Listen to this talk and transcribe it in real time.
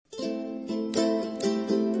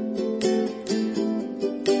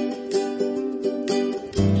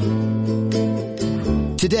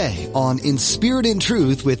Today on In Spirit and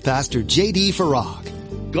Truth with Pastor J.D.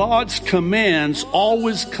 Farag. God's commands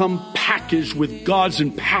always come packaged with God's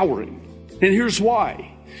empowering. And here's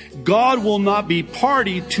why. God will not be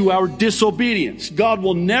party to our disobedience. God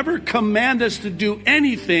will never command us to do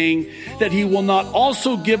anything that He will not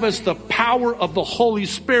also give us the power of the Holy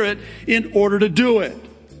Spirit in order to do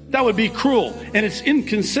it. That would be cruel, and it's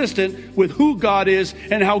inconsistent with who God is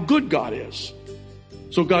and how good God is.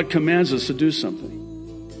 So God commands us to do something.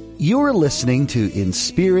 You're listening to In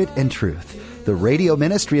Spirit and Truth, the radio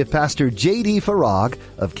ministry of Pastor J.D. Farag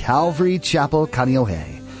of Calvary Chapel,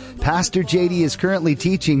 Kaneohe. Pastor J.D. is currently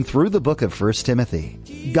teaching through the book of 1 Timothy.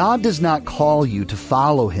 God does not call you to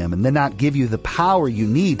follow Him and then not give you the power you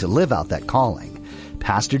need to live out that calling.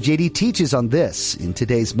 Pastor J.D. teaches on this in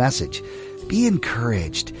today's message. Be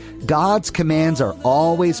encouraged. God's commands are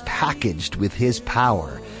always packaged with His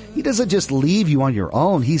power. He doesn't just leave you on your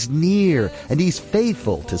own. He's near and He's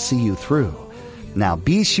faithful to see you through. Now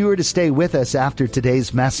be sure to stay with us after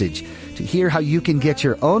today's message to hear how you can get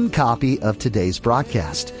your own copy of today's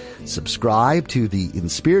broadcast. Subscribe to the In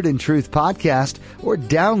Spirit and Truth podcast or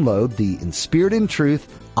download the In Spirit and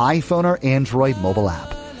Truth iPhone or Android mobile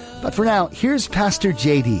app. But for now, here's Pastor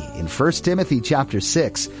J.D. in 1 Timothy chapter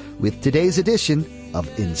 6 with today's edition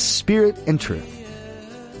of In Spirit and Truth.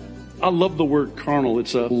 I love the word carnal.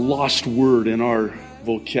 It's a lost word in our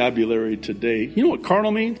vocabulary today. You know what carnal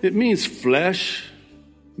means? It means flesh,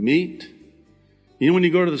 meat. You know when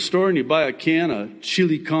you go to the store and you buy a can of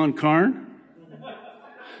chili con carne?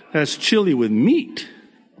 That's chili with meat,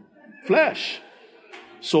 flesh.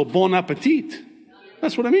 So bon appetit.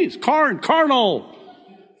 That's what it means. Carnal,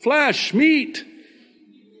 flesh, meat.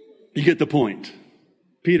 You get the point.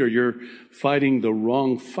 Peter, you're fighting the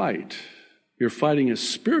wrong fight. You're fighting a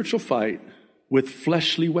spiritual fight with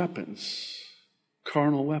fleshly weapons,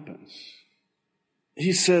 carnal weapons.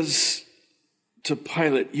 He says to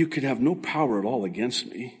Pilate, you could have no power at all against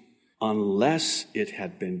me unless it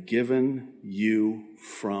had been given you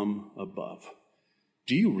from above.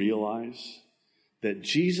 Do you realize that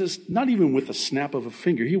Jesus, not even with a snap of a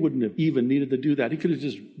finger, He wouldn't have even needed to do that. He could have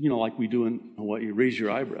just, like we do in Hawaii, you raise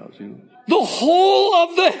your eyebrows, The whole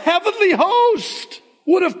of the heavenly host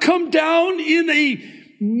would have come down in a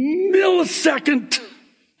millisecond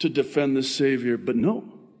to defend the Savior. But no.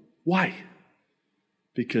 Why?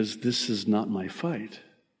 Because this is not my fight.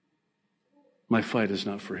 My fight is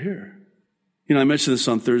not for here. I mentioned this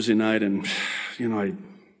on Thursday night, and,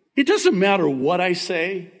 it doesn't matter what I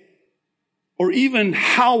say or even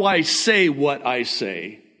how I say what I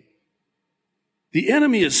say. The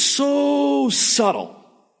enemy is so subtle,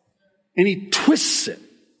 and he twists it.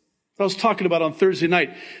 I was talking about on Thursday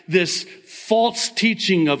night, this false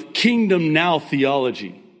teaching of kingdom now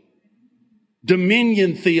theology,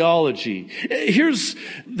 dominion theology. Here's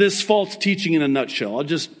this false teaching in a nutshell. I'll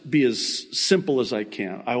just be as simple as I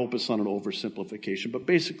can. I hope it's not an oversimplification, but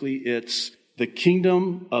basically it's the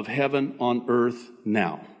kingdom of heaven on earth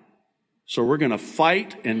now. So we're going to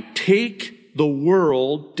fight and take the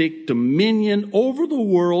world, take dominion over the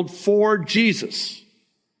world for Jesus.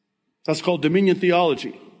 That's called dominion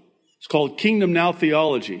theology. It's called kingdom now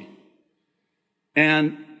theology.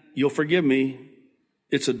 And you'll forgive me,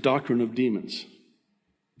 it's a doctrine of demons.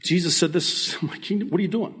 Jesus said, this is my kingdom. What are you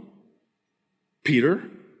doing? Peter,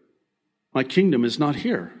 my kingdom is not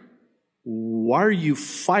here. Why are you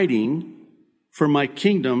fighting for my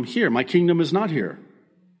kingdom here? My kingdom is not here.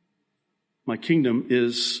 My kingdom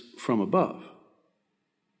is from above.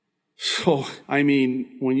 So,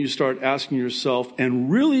 when you start asking yourself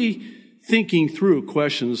and really thinking through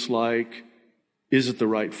questions like, is it the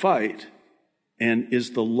right fight? And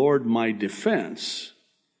is the Lord my defense?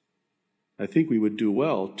 I think we would do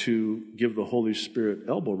well to give the Holy Spirit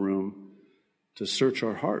elbow room to search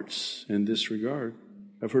our hearts in this regard.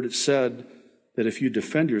 I've heard it said that if you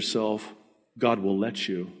defend yourself, God will let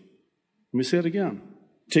you. Let me say it again.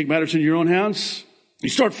 Take matters in your own hands. You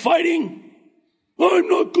start fighting. I'm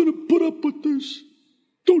not going to put up with this.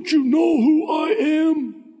 Don't you know who I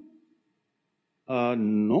am?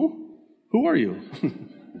 No. Who are you?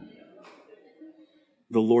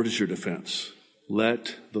 The Lord is your defense.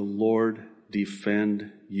 Let the Lord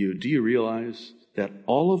defend you. Do you realize that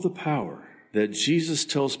all of the power that Jesus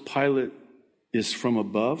tells Pilate is from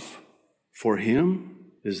above, for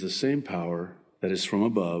him is the same power that is from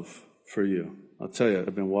above for you? I'll tell you,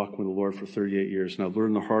 I've been walking with the Lord for 38 years, and I've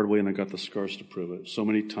learned the hard way, and I got the scars to prove it. So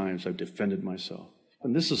many times I've defended myself.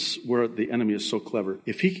 And this is where the enemy is so clever.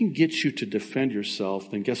 If he can get you to defend yourself,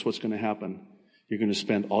 then guess what's going to happen? You're going to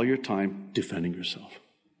spend all your time defending yourself.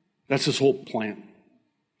 That's his whole plan,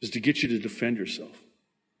 is to get you to defend yourself.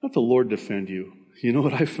 Let the Lord defend you. You know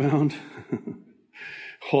what I found?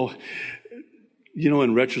 Oh,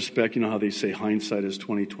 in retrospect, you know how they say hindsight is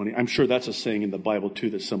 20/20? I'm sure that's a saying in the Bible too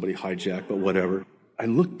that somebody hijacked, but whatever. I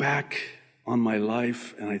look back on my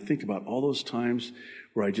life and I think about all those times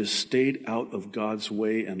where I just stayed out of God's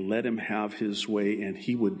way and let him have his way, and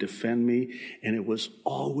he would defend me, and it was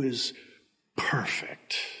always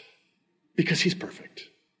perfect because he's perfect.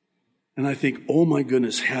 And I think, oh my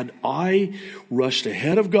goodness, had I rushed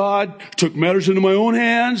ahead of God, took matters into my own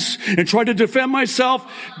hands, and tried to defend myself,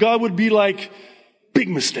 God would be like, big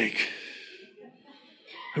mistake.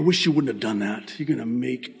 I wish you wouldn't have done that. You're going to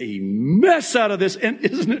make a mess out of this. And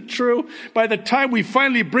isn't it true? By the time we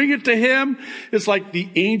finally bring it to him, it's like the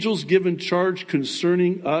angels given charge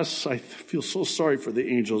concerning us. I feel so sorry for the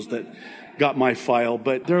angels that got my file,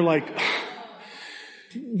 but they're like,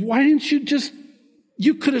 why didn't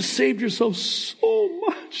you could have saved yourself so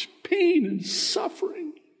much pain and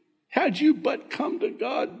suffering had you but come to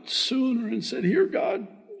God sooner and said, here, God,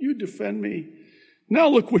 you defend me. Now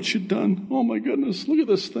look what you've done. Oh my goodness, look at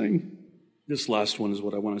this thing. This last one is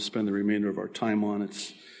what I want to spend the remainder of our time on.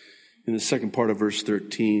 It's in the second part of verse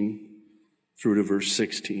 13 through to verse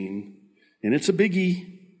 16. And it's a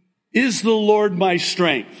biggie. Is the Lord my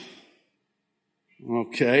strength?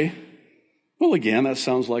 Okay. Well, again, that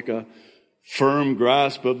sounds like a firm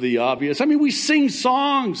grasp of the obvious. I mean, we sing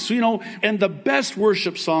songs, and the best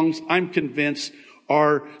worship songs, I'm convinced,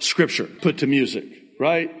 are scripture put to music.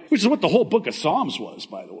 Right? Which is what the whole book of Psalms was,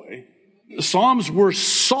 by the way. The Psalms were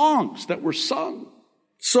songs that were sung.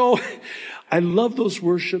 So I love those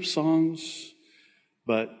worship songs,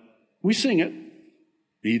 but we sing it.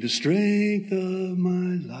 Be the strength of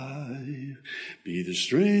my life. Be the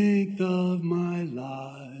strength of my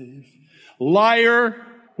life. Liar.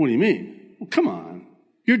 What do you mean? Well, come on.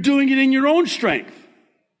 You're doing it in your own strength.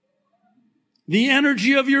 The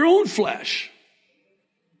energy of your own flesh.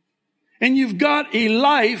 And you've got a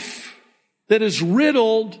life that is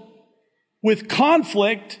riddled with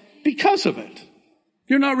conflict because of it.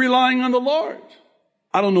 You're not relying on the Lord.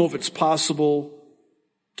 I don't know if it's possible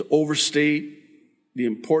to overstate the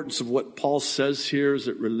importance of what Paul says here as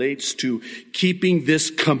it relates to keeping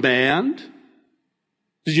this command.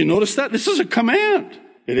 Did you notice that? This is a command.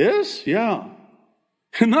 It is? Yeah.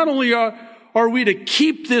 And not only are we to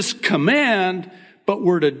keep this command, but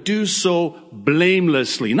we're to do so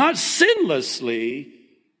blamelessly. Not sinlessly,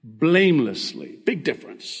 blamelessly. Big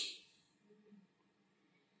difference.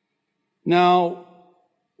 Now,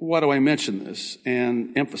 why do I mention this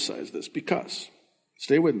and emphasize this? Because,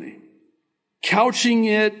 stay with me, couching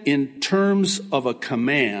it in terms of a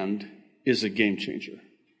command is a game changer.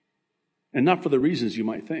 And not for the reasons you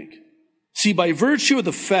might think. See, by virtue of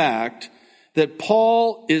the fact that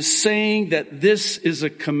Paul is saying that this is a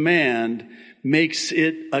command makes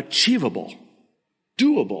it achievable,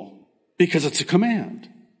 doable, because it's a command.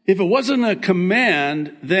 If it wasn't a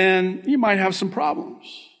command, then you might have some problems.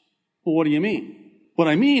 Well, what do you mean? What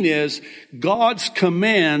I mean is God's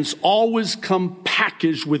commands always come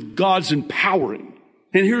packaged with God's empowering.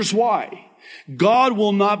 And here's why. God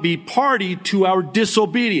will not be party to our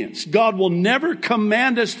disobedience. God will never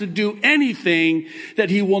command us to do anything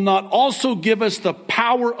that he will not also give us the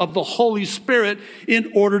power of the Holy Spirit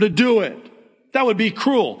in order to do it. That would be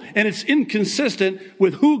cruel, and it's inconsistent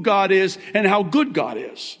with who God is and how good God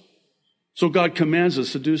is. So God commands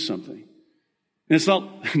us to do something. And it's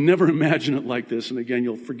not, never imagine it like this, and again,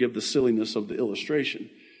 you'll forgive the silliness of the illustration,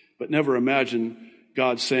 but never imagine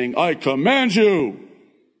God saying, I command you.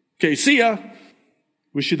 Okay, see ya.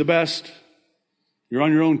 Wish you the best. You're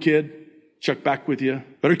on your own, kid. Check back with you.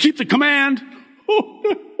 Better keep the command.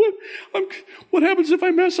 What happens if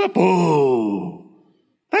I mess up? Oh.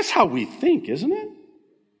 That's how we think, isn't it?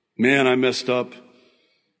 Man, I messed up.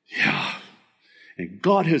 Yeah. And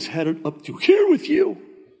God has had it up to here with you.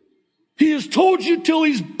 He has told you till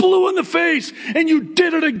he's blue in the face, and you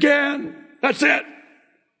did it again. That's it.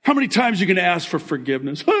 How many times are you going to ask for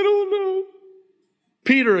forgiveness? I don't know.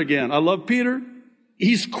 Peter again. I love Peter.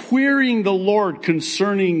 He's querying the Lord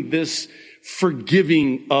concerning this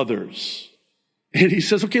forgiving others. And he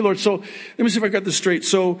says, okay, Lord, so let me see if I got this straight.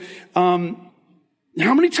 So,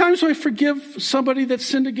 how many times do I forgive somebody that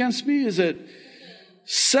sinned against me? Is it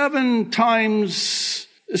 7 times?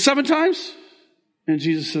 7 times? And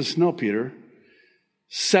Jesus says, no, Peter,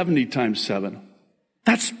 70 times 7.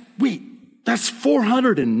 That's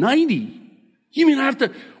 490. You mean I have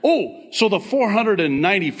to, so the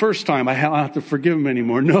 491st time I don't have to forgive him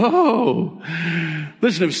anymore. No.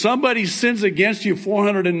 Listen, if somebody sins against you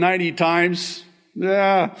 490 times,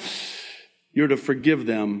 you're to forgive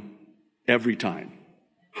them every time.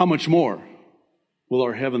 How much more will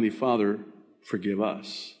our Heavenly Father forgive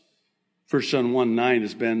us. 1 John 1:9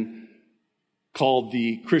 has been called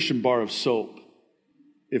the Christian bar of soap.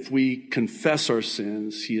 If we confess our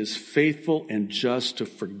sins, he is faithful and just to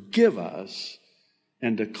forgive us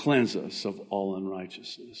and to cleanse us of all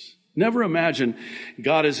unrighteousness. Never imagine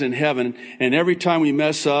God is in heaven and every time we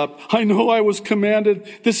mess up, I know I was commanded.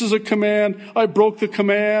 This is a command. I broke the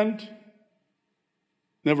command.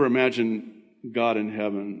 Never imagine God in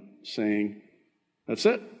heaven saying, that's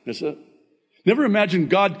it. That's it. Never imagine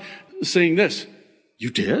God saying this. You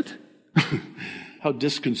did? How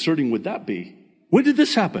disconcerting would that be? When did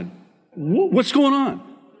this happen? What's going on?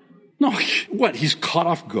 No, what? He's caught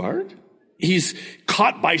off guard? He's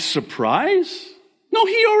caught by surprise? No,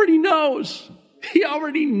 he already knows. He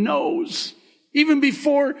already knows. Even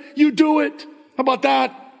before you do it. How about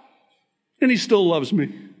that? And he still loves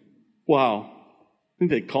me. Wow. I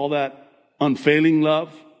think they call that unfailing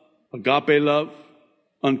love, agape love,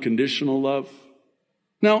 unconditional love.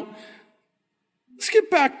 Now, let's get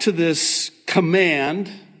back to this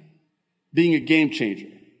command being a game changer.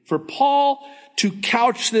 For Paul to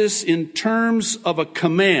couch this in terms of a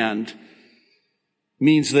command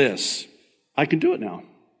means this. I can do it now.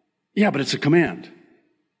 Yeah, but it's a command.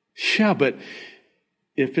 Yeah, but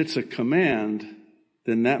if it's a command,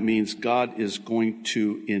 then that means God is going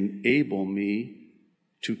to enable me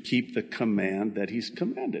to keep the command that he's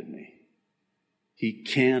commanded me. He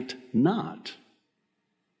can't not.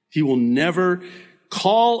 He will never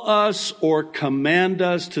call us or command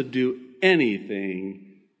us to do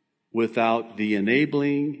anything without the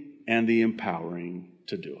enabling and the empowering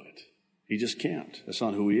to do it. He just can't. That's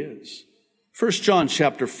not who he is. 1 John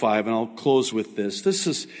chapter 5, and I'll close with this. This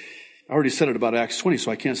is, I already said it about Acts 20,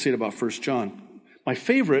 so I can't say it about 1 John. My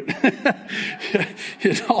favorite,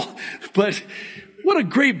 but what a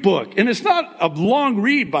great book. And it's not a long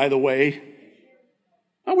read, by the way.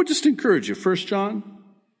 I would just encourage you. 1 John,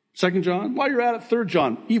 2 John, while you're at it, 3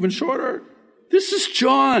 John, even shorter. This is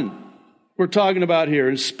John we're talking about here,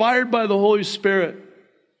 inspired by the Holy Spirit.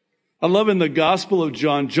 I love in the Gospel of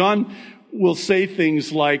John, John will say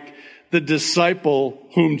things like, the disciple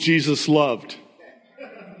whom Jesus loved.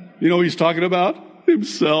 You know what he's talking about?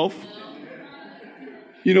 Himself.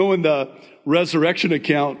 You know, in the resurrection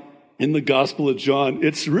account in the Gospel of John,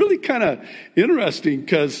 it's really kind of interesting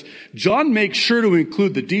because John makes sure to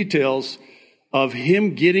include the details of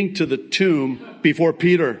him getting to the tomb before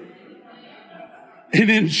Peter. And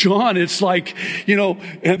in John, it's like, you know,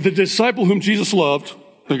 and the disciple whom Jesus loved,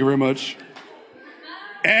 thank you very much,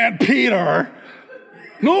 and Peter.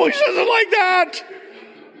 No, he says it like that.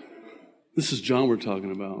 This is John we're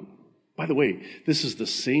talking about. By the way, this is the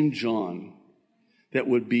same John that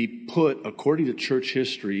would be put, according to church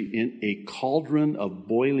history, in a cauldron of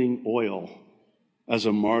boiling oil as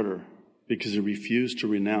a martyr because he refused to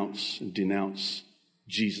renounce and denounce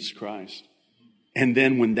Jesus Christ. And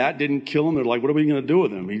then when that didn't kill him, they're like, what are we going to do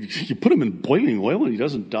with him? You put him in boiling oil and he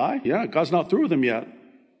doesn't die? Yeah, God's not through with him yet.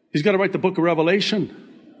 He's got to write the book of Revelation.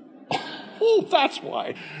 Oh, that's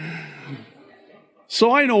why.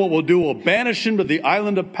 So I know what we'll do. We'll banish him to the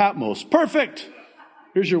island of Patmos. Perfect.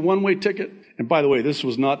 Here's your one-way ticket. And by the way, this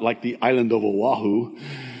was not like the island of Oahu.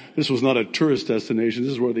 This was not a tourist destination.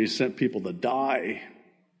 This is where they sent people to die.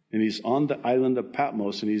 And he's on the island of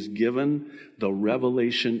Patmos, and he's given the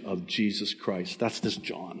revelation of Jesus Christ. That's this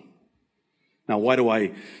John. Now, why do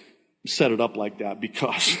I set it up like that?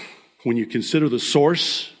 Because when you consider the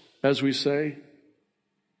source, as we say,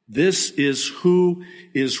 this is who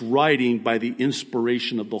is writing by the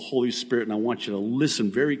inspiration of the Holy Spirit. And I want you to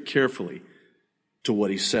listen very carefully to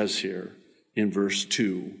what he says here in verse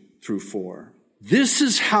 2 through 4. This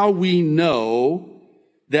is how we know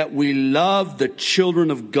that we love the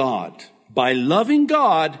children of God, by loving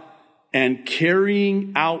God and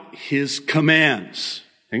carrying out his commands.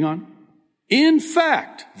 Hang on. In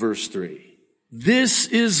fact, verse 3, this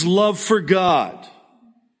is love for God,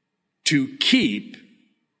 to keep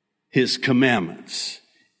his commandments.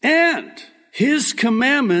 And his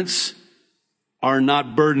commandments are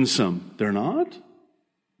not burdensome. They're not?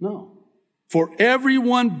 No. For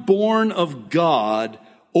everyone born of God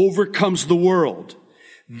overcomes the world.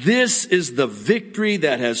 This is the victory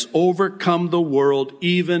that has overcome the world,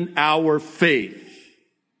 even our faith.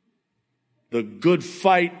 The good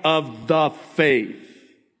fight of the faith.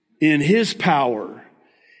 In his power,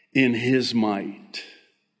 in his might.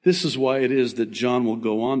 This is why it is that John will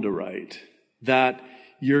go on to write that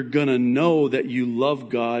you're going to know that you love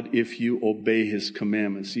God if you obey his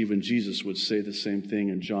commandments. Even Jesus would say the same thing,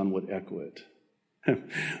 and John would echo it.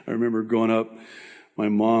 I remember growing up, my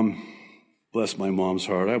mom, bless my mom's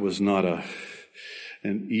heart, I was not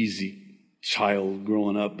an easy child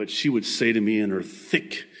growing up, but she would say to me in her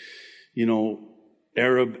thick,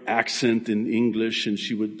 Arab accent in English, and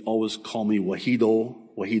she would always call me Wahido,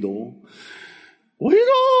 Wahido.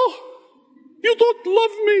 Wahido, you don't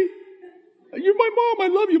love me. You're my mom.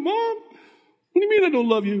 I love you, Mom. What do you mean I don't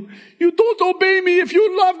love you? You don't obey me. If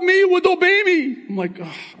you love me, you would obey me. I'm like,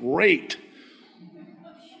 oh, great.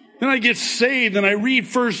 Then I get saved and I read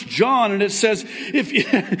 1 John and it says,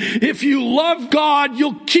 if you love God,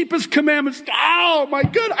 you'll keep His commandments. Oh my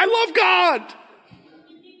God, I love God.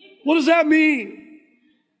 What does that mean?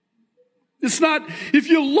 It's not, if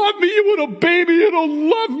you love me, you would obey me. You don't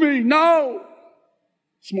love me. No.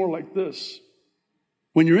 It's more like this.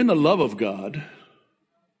 When you're in the love of God,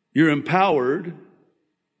 you're empowered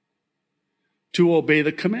to obey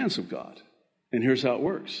the commands of God. And here's how it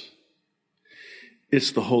works.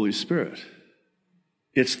 It's the Holy Spirit.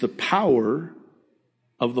 It's the power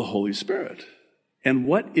of the Holy Spirit. And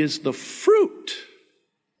what is the fruit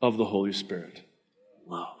of the Holy Spirit?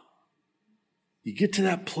 Love. You get to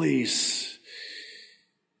that place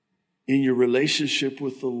in your relationship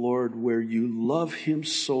with the Lord where you love Him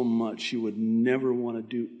so much you would never want to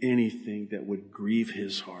do anything that would grieve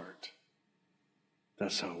His heart.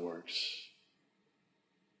 That's how it works.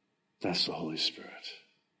 That's the Holy Spirit.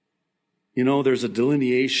 There's a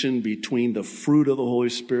delineation between the fruit of the Holy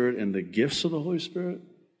Spirit and the gifts of the Holy Spirit.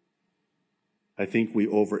 I think we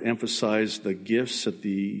overemphasize the gifts at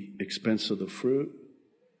the expense of the fruit.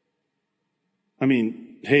 I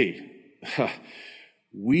mean, hey,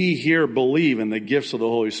 we here believe in the gifts of the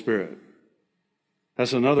Holy Spirit.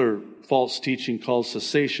 That's another false teaching called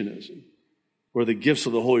cessationism, where the gifts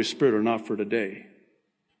of the Holy Spirit are not for today.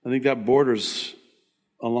 I think that borders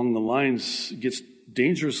along the lines, gets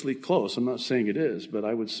dangerously close. I'm not saying it is, but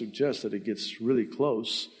I would suggest that it gets really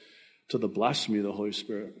close to the blasphemy of the Holy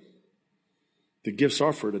Spirit. The gifts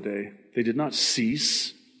are for today. They did not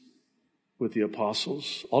cease with the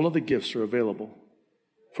apostles. All of the gifts are available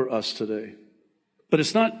for us today. But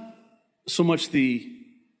it's not so much the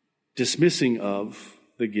dismissing of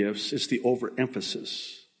the gifts, it's the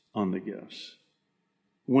overemphasis on the gifts.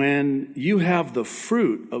 When you have the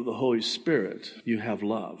fruit of the Holy Spirit, you have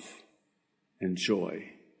love and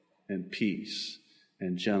joy and peace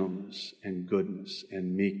and gentleness and goodness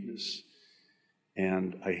and meekness.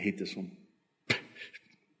 And I hate this one.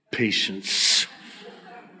 Patience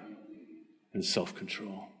and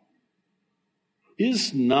self-control.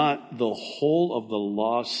 Is not the whole of the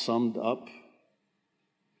law summed up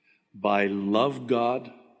by love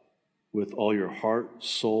God with all your heart,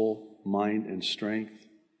 soul, mind, and strength,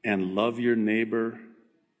 and love your neighbor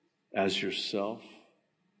as yourself?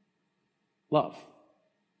 Love.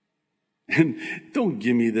 And don't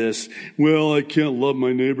give me this, well, I can't love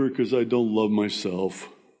my neighbor because I don't love myself.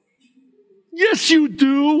 Yes, you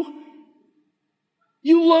do.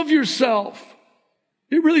 You love yourself.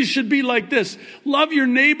 It really should be like this. Love your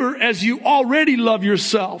neighbor as you already love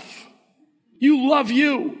yourself. You love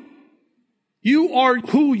you. You are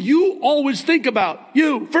who you always think about.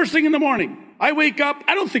 You, first thing in the morning. I wake up,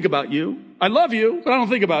 I don't think about you. I love you, but I don't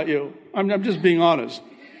think about you. I'm just being honest.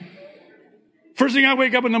 First thing I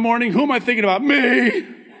wake up in the morning, who am I thinking about? Me.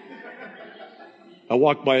 I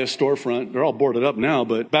walk by a storefront. They're all boarded up now,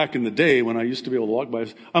 but back in the day when I used to be able to walk by,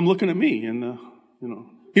 I'm looking at me and,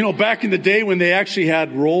 back in the day when they actually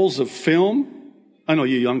had rolls of film. I know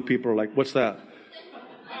you young people are like, what's that?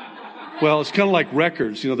 Well, it's kind of like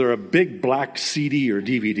records. They're a big black CD or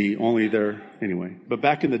DVD, only they're, anyway. But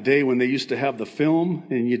back in the day when they used to have the film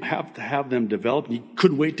and you'd have to have them developed, you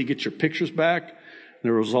couldn't wait to get your pictures back.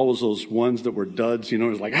 There was always those ones that were duds, it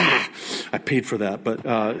was like, I paid for that.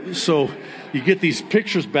 But, so you get these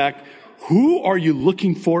pictures back. Who are you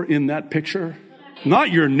looking for in that picture?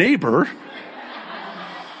 Not your neighbor.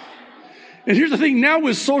 And here's the thing, now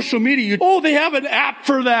with social media, they have an app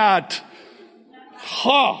for that.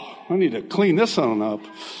 I need to clean this one up.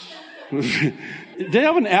 They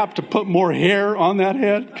have an app to put more hair on that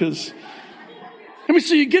head?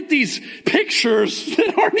 So you get these pictures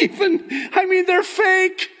that aren't even, they're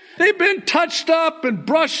fake. They've been touched up and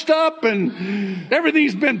brushed up and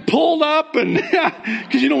everything's been pulled up and,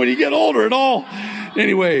 because when you get older it all,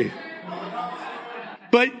 anyway.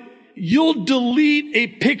 But you'll delete a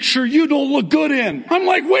picture you don't look good in. I'm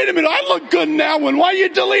like, wait a minute, I look good in that one. Why are you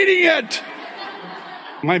deleting it?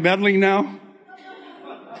 Am I meddling now?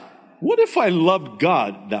 What if I loved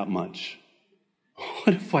God that much?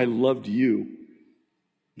 What if I loved you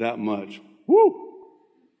that much? Woo!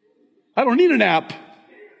 I don't need an app.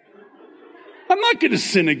 I'm not going to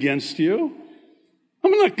sin against you.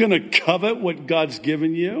 I'm not going to covet what God's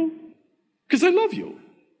given you because I love you.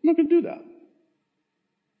 I'm not going to do that.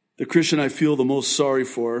 The Christian I feel the most sorry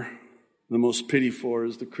for, the most pity for,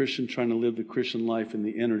 is the Christian trying to live the Christian life in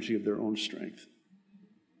the energy of their own strength.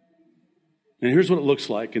 And here's what it looks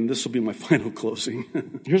like, and this will be my final closing.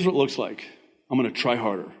 Here's what it looks like. I'm going to try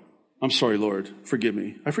harder. I'm sorry, Lord. Forgive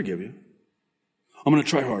me. I forgive you. I'm going to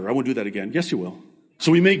try harder. I won't do that again. Yes, you will.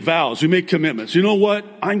 So we make vows. We make commitments. You know what?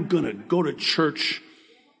 I'm going to go to church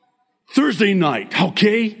Thursday night.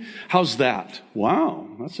 Okay? How's that? Wow,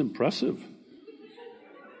 that's impressive.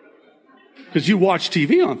 Because you watch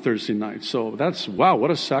TV on Thursday night. So that's, wow,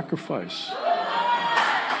 what a sacrifice.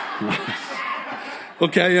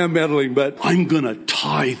 Okay, I am meddling, but I'm going to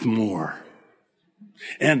tithe more.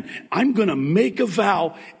 And I'm going to make a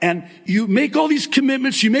vow. And you make all these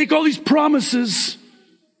commitments. You make all these promises.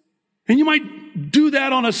 And you might do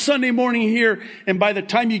that on a Sunday morning here. And by the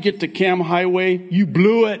time you get to Cam Highway, you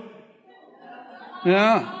blew it.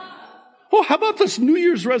 Yeah. Oh, how about this New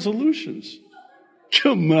Year's resolutions?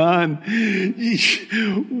 Come on.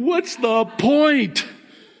 What's the point?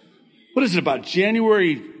 What is it, about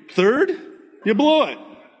January 3rd? You blew it.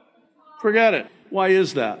 Forget it. Why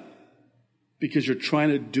is that? Because you're trying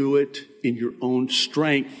to do it in your own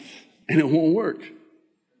strength, and it won't work.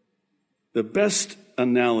 The best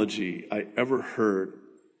analogy I ever heard,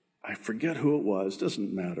 I forget who it was,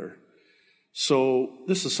 doesn't matter. So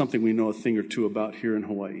this is something we know a thing or two about here in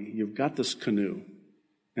Hawaii. You've got this canoe,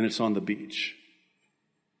 and it's on the beach,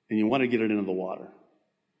 and you want to get it into the water.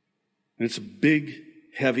 And it's a big,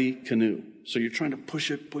 heavy canoe. So you're trying to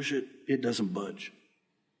push it, it doesn't budge.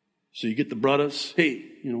 So you get the brothers, hey,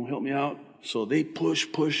 help me out. So they push,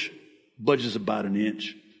 budges about an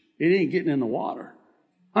inch. It ain't getting in the water.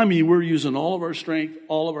 I mean, we're using all of our strength,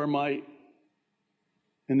 all of our might.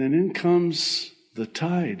 And then in comes the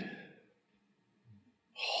tide.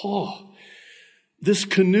 Oh, this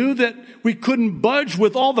canoe that we couldn't budge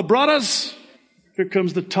with all the brothers, here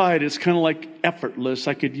comes the tide. It's kind of like effortless.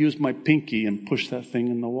 I could use my pinky and push that thing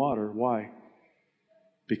in the water. Why?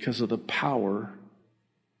 Because of the power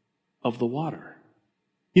of the water.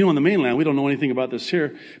 On the mainland, we don't know anything about this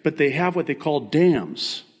here, but they have what they call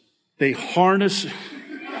dams. They harness...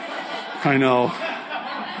 I know.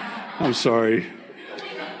 I'm sorry.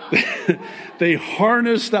 They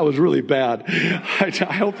harness... That was really bad. I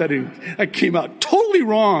hope that came out totally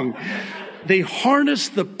wrong. They harness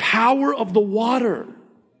the power of the water.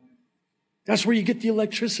 That's where you get the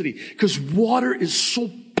electricity, because water is so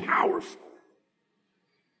powerful.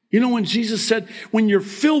 When Jesus said, when you're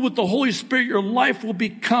filled with the Holy Spirit, your life will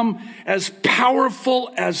become as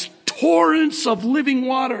powerful as torrents of living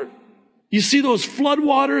water. You see those flood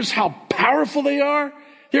waters, how powerful they are?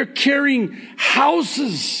 They're carrying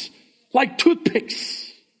houses like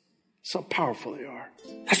toothpicks. That's how powerful they are.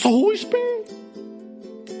 That's the Holy Spirit.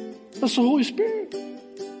 That's the Holy Spirit.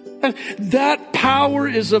 And that power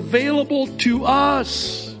is available to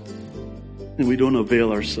us. And we don't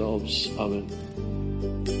avail ourselves of it.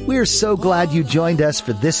 We're so glad you joined us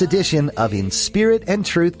for this edition of In Spirit and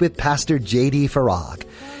Truth with Pastor J.D. Farag.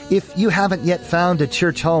 If you haven't yet found a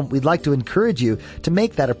church home, we'd like to encourage you to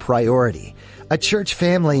make that a priority. A church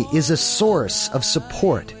family is a source of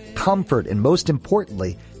support, comfort, and most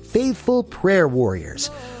importantly, faithful prayer warriors.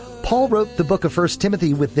 Paul wrote the book of 1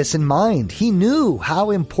 Timothy with this in mind. He knew how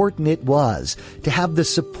important it was to have the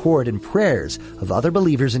support and prayers of other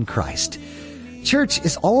believers in Christ. Church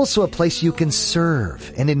is also a place you can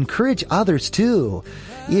serve and encourage others too.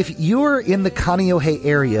 If you're in the Kaneohe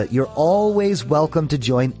area, you're always welcome to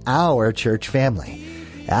join our church family.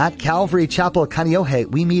 At Calvary Chapel Kaneohe,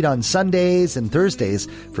 we meet on Sundays and Thursdays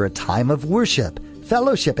for a time of worship,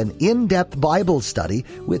 fellowship, and in-depth Bible study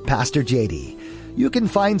with Pastor J.D. You can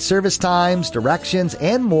find service times, directions,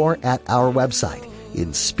 and more at our website,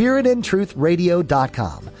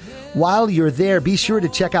 inspiritandtruthradio.com. While you're there, be sure to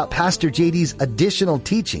check out Pastor JD's additional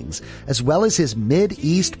teachings, as well as his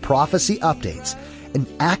Mid-East prophecy updates, an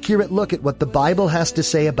accurate look at what the Bible has to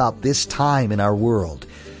say about this time in our world.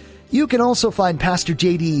 You can also find Pastor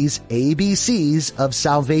JD's ABCs of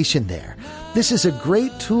Salvation there. This is a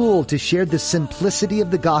great tool to share the simplicity of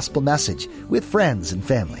the gospel message with friends and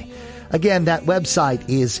family. Again, that website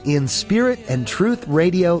is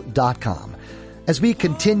inspiritandtruthradio.com. As we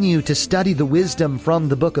continue to study the wisdom from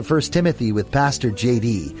the book of 1 Timothy with Pastor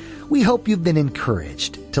J.D., we hope you've been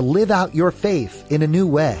encouraged to live out your faith in a new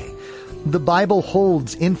way. The Bible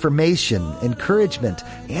holds information, encouragement,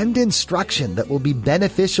 and instruction that will be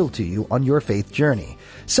beneficial to you on your faith journey.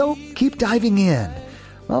 So keep diving in.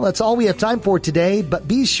 Well, that's all we have time for today, but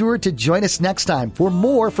be sure to join us next time for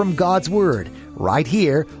more from God's Word, right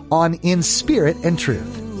here on In Spirit and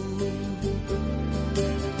Truth.